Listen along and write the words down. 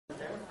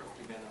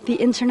The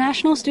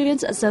International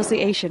Students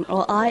Association,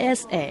 or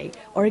ISA,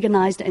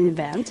 organized an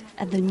event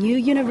at the New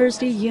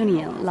University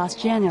Union last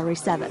January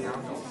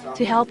 7th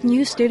to help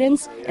new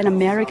students and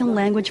American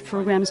language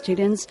program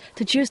students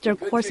to choose their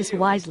courses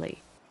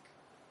wisely.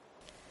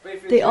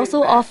 They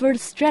also offered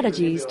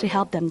strategies to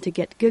help them to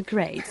get good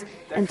grades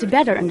and to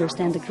better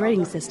understand the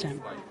grading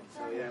system.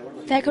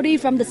 Faculty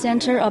from the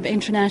Center of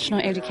International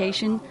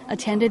Education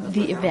attended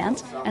the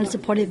event and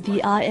supported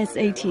the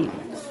ISA team.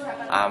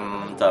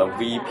 I'm the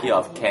VP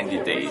of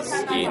Candidates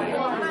in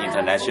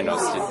International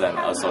Student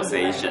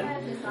Association.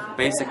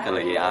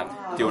 Basically, I'm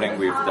dealing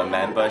with the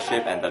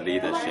membership and the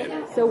leadership.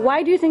 So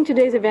why do you think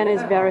today's event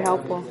is very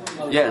helpful?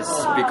 Yes,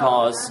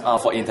 because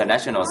for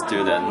international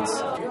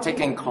students,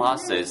 taking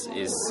classes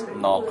is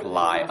not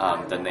like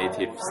the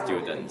native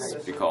students,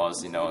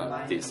 because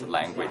these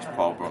language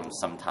problems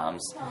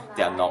sometimes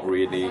they are not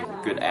really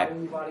good at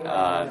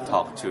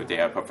talk to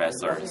their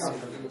professors,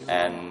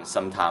 and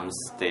sometimes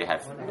they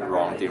have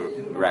wrong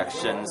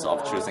directions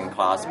of choosing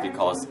class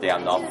because they are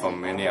not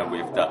familiar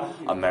with the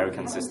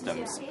American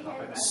systems.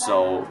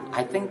 So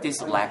I think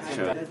this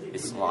lecture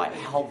is like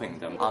helping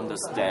them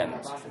understand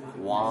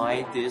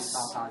why this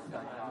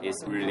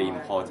is really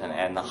important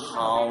and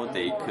how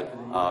they could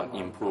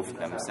improve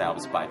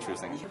themselves by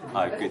choosing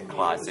good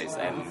classes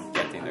and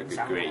getting a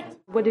good grade.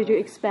 What did you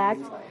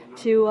expect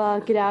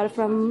to get out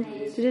from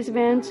today's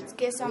event?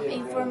 Get some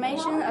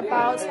information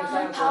about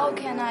how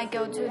can I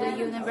go to the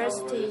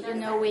university.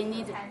 We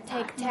need to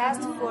take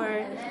tests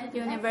for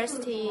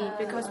university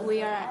because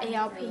we are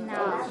ALP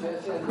now.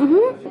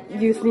 Mm-hmm.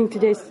 Do you think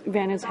today's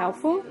event is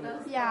helpful?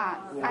 Yeah,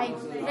 I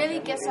really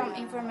get some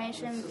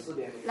information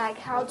like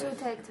how to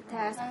take the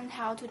test and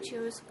how to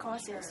choose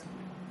courses.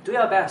 Do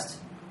your best.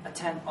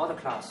 Attend all the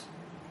class.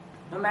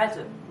 No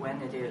matter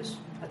when it is,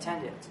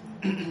 attend it.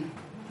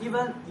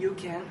 Even you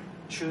can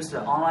choose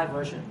the online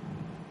version.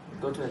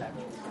 Go to the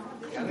lecture.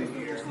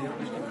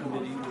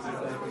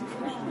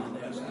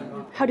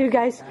 How do you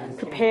guys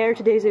prepare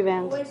today's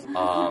event?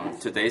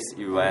 Today's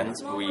event,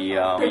 we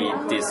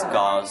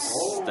discuss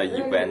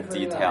the event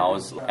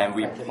details and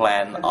we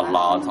plan a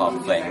lot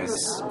of things,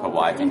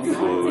 providing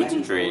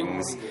food,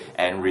 drinks,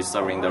 and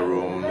reserving the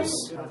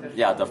rooms.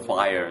 Yeah, the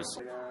flyers.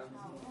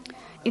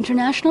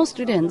 International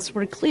students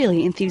were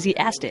clearly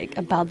enthusiastic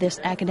about this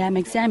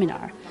academic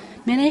seminar.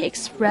 Many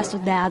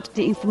expressed that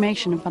the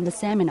information from the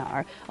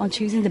seminar on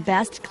choosing the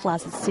best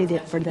classes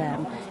suited for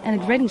them and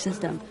the grading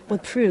system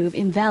would prove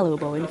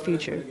invaluable in the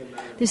future.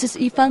 This is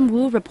Yifan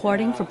Wu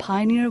reporting for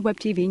Pioneer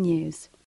Web TV News.